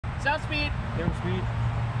Sound speed. Sound speed.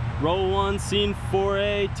 Roll 1, scene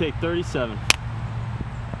 4A, take 37.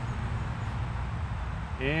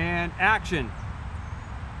 And action.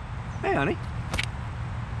 Hey, honey.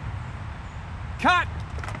 Cut!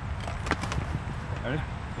 Ready?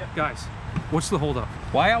 Yep. Guys, what's the holdup?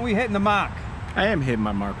 Why aren't we hitting the mark? I am hitting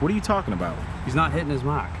my mark. What are you talking about? He's not hitting his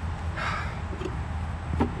mark.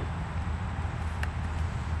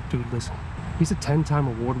 Dude, listen. He's a 10-time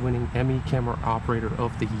award-winning Emmy Camera Operator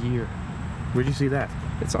of the Year. Where'd you see that?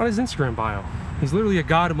 It's on his Instagram bio. He's literally a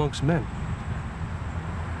god amongst men.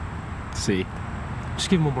 See. Just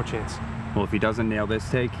give him one more chance. Well, if he doesn't nail this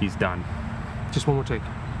take, he's done. Just one more take.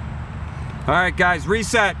 All right, guys,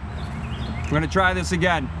 reset. We're gonna try this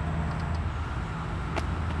again.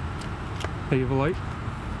 Hey, you have a light?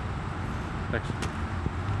 Thanks.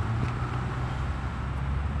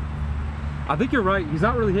 I think you're right. He's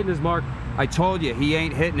not really hitting his mark. I told you, he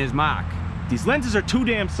ain't hitting his mark. These lenses are too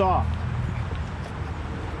damn soft.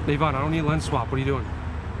 Navon, I don't need a lens swap. What are you doing?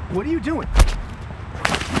 What are you doing?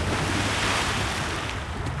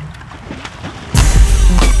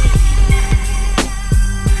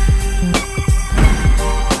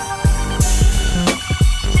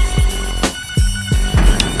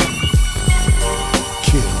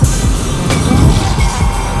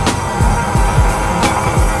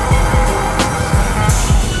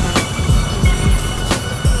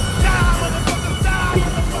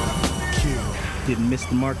 Didn't miss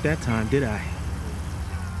the mark that time, did I?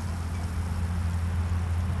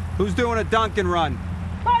 Who's doing a dunk and run?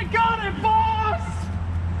 I got it, boss!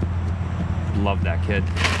 Love that kid.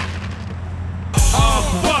 Oh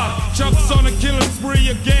fuck! Chuck's on a killing spree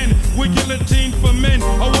again. We guillotine for men.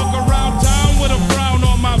 I walk around town with a frown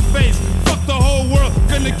on my face. Fuck the whole world,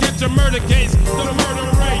 gonna catch a murder case. The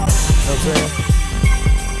murder rate. Okay.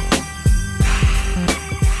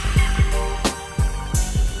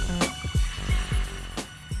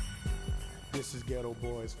 This is Ghetto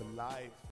Boys for life.